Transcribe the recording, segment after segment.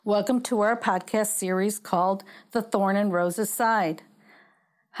Welcome to our podcast series called The Thorn and Rose's Side.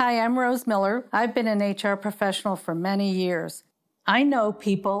 Hi, I'm Rose Miller. I've been an HR professional for many years. I know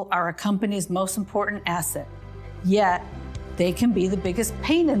people are a company's most important asset, yet they can be the biggest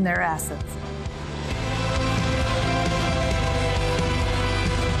pain in their assets.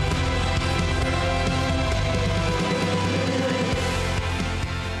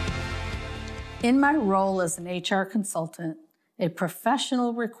 In my role as an HR consultant, a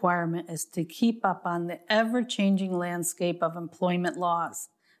professional requirement is to keep up on the ever-changing landscape of employment laws,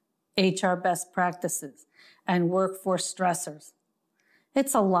 HR best practices, and workforce stressors.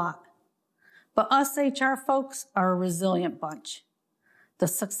 It's a lot, but us HR folks are a resilient bunch. The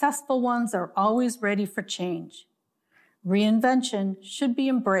successful ones are always ready for change. Reinvention should be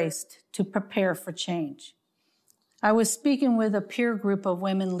embraced to prepare for change. I was speaking with a peer group of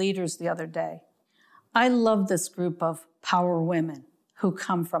women leaders the other day. I love this group of power women who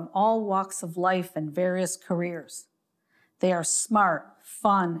come from all walks of life and various careers. They are smart,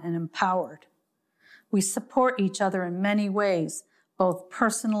 fun, and empowered. We support each other in many ways, both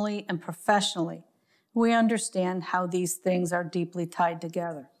personally and professionally. We understand how these things are deeply tied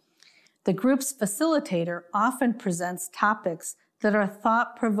together. The group's facilitator often presents topics that are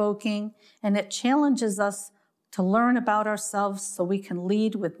thought-provoking, and it challenges us to learn about ourselves so we can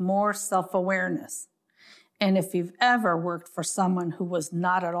lead with more self-awareness. And if you've ever worked for someone who was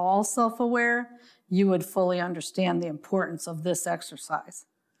not at all self-aware, you would fully understand the importance of this exercise.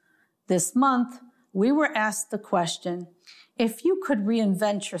 This month, we were asked the question, if you could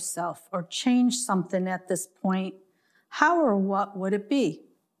reinvent yourself or change something at this point, how or what would it be?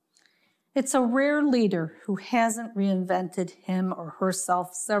 It's a rare leader who hasn't reinvented him or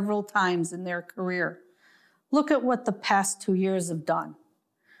herself several times in their career. Look at what the past 2 years have done.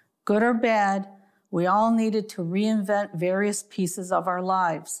 Good or bad, we all needed to reinvent various pieces of our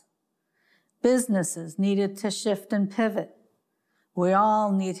lives. Businesses needed to shift and pivot. We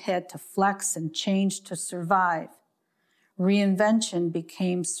all had to flex and change to survive. Reinvention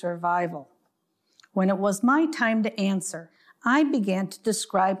became survival. When it was my time to answer, I began to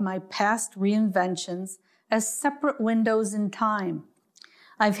describe my past reinventions as separate windows in time.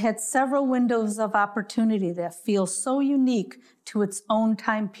 I've had several windows of opportunity that feel so unique to its own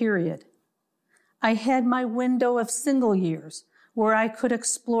time period. I had my window of single years where I could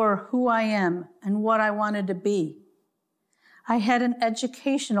explore who I am and what I wanted to be. I had an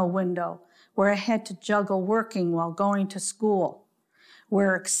educational window where I had to juggle working while going to school.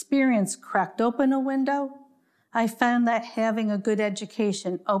 Where experience cracked open a window, I found that having a good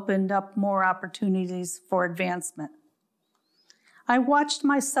education opened up more opportunities for advancement. I watched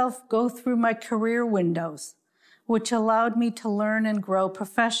myself go through my career windows, which allowed me to learn and grow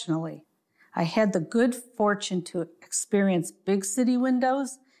professionally. I had the good fortune to experience big city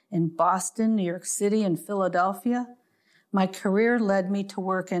windows in Boston, New York City, and Philadelphia. My career led me to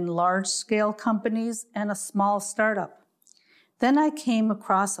work in large-scale companies and a small startup. Then I came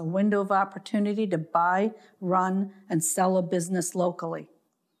across a window of opportunity to buy, run, and sell a business locally.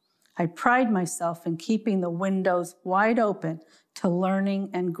 I pride myself in keeping the windows wide open to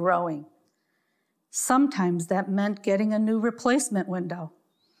learning and growing. Sometimes that meant getting a new replacement window.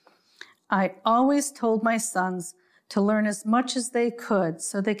 I always told my sons to learn as much as they could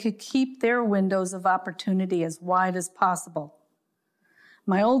so they could keep their windows of opportunity as wide as possible.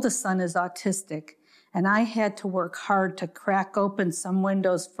 My oldest son is autistic, and I had to work hard to crack open some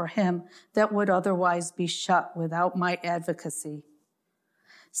windows for him that would otherwise be shut without my advocacy.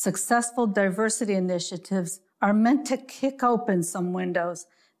 Successful diversity initiatives are meant to kick open some windows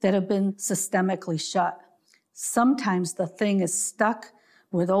that have been systemically shut. Sometimes the thing is stuck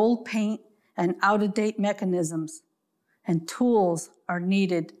with old paint and out-of-date mechanisms, and tools are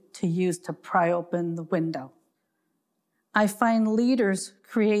needed to use to pry open the window. I find leaders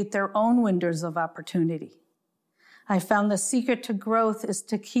create their own windows of opportunity. I found the secret to growth is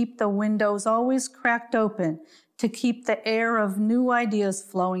to keep the windows always cracked open, to keep the air of new ideas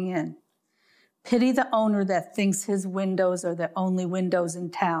flowing in. Pity the owner that thinks his windows are the only windows in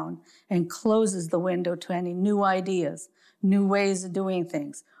town and closes the window to any new ideas, new ways of doing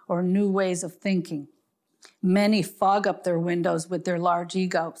things, or new ways of thinking. Many fog up their windows with their large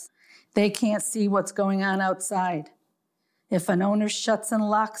egos. They can't see what's going on outside. If an owner shuts and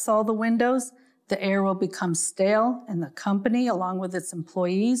locks all the windows, the air will become stale and the company, along with its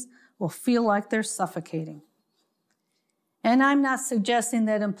employees, will feel like they're suffocating. And I'm not suggesting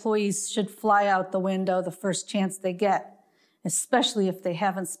that employees should fly out the window the first chance they get, especially if they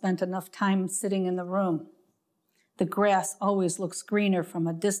haven't spent enough time sitting in the room. The grass always looks greener from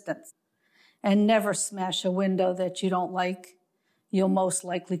a distance. And never smash a window that you don't like. you'll most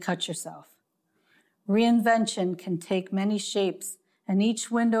likely cut yourself. Reinvention can take many shapes, and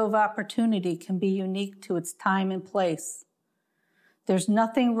each window of opportunity can be unique to its time and place. There's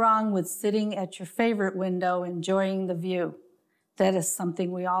nothing wrong with sitting at your favorite window enjoying the view. That is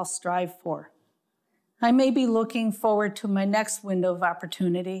something we all strive for. I may be looking forward to my next window of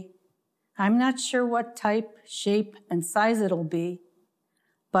opportunity. I'm not sure what type, shape, and size it'll be,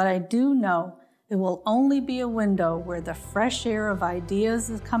 but I do know it will only be a window where the fresh air of ideas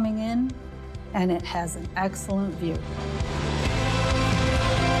is coming in and it has an excellent view.